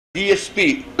DSP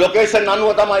location අනුව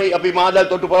තමයි අපි මාදල්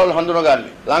තොටුපළවල් හඳුනගන්නේ.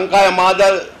 ලංකාවේ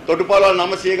මාදල් තොටුපළවල්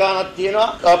 900 ගණනක් තියෙනවා.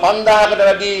 5000කට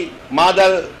වැඩි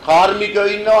මාදල් කාර්මිකයෝ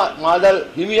ඉන්නවා. මාදල්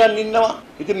හිමියන් ඉන්නවා.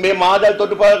 ඉතින් මේ මාදල්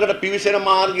තොටුපළකට පිවිසෙන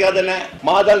මාර්ගයද නැහැ.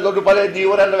 මාදල් තොටුපළේ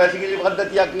දීවරයන්ට වැසිකිලි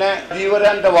පද්ධතියක් නැහැ.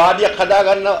 දීවරයන්ට වාඩියක්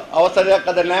හදාගන්න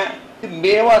අවසරයක් අද නැහැ. ඉතින්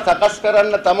මේවා සකස්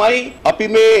කරන්න තමයි අපි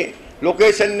මේ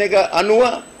ලොකේෂන් එක අනුව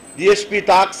DSP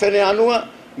තාක්ෂණය අනුව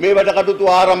මේ වැඩ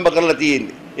කටයුතු ආරම්භ කරලා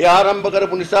තියෙන්නේ. ඒ ආරම්භ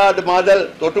කරපු නිසා මාදල්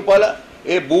තොටුපළ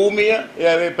ඒ භූමිය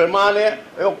ඒ ප්‍රමාණය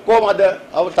ඔක්කොම අද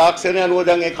තාක්ෂණය අනුව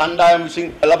දැන් ඒ කණ්ඩායම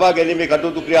විසින් ලබා ගැනීමේ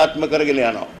කටයුතු ක්‍රියාත්මක කරගෙන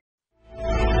යනවා.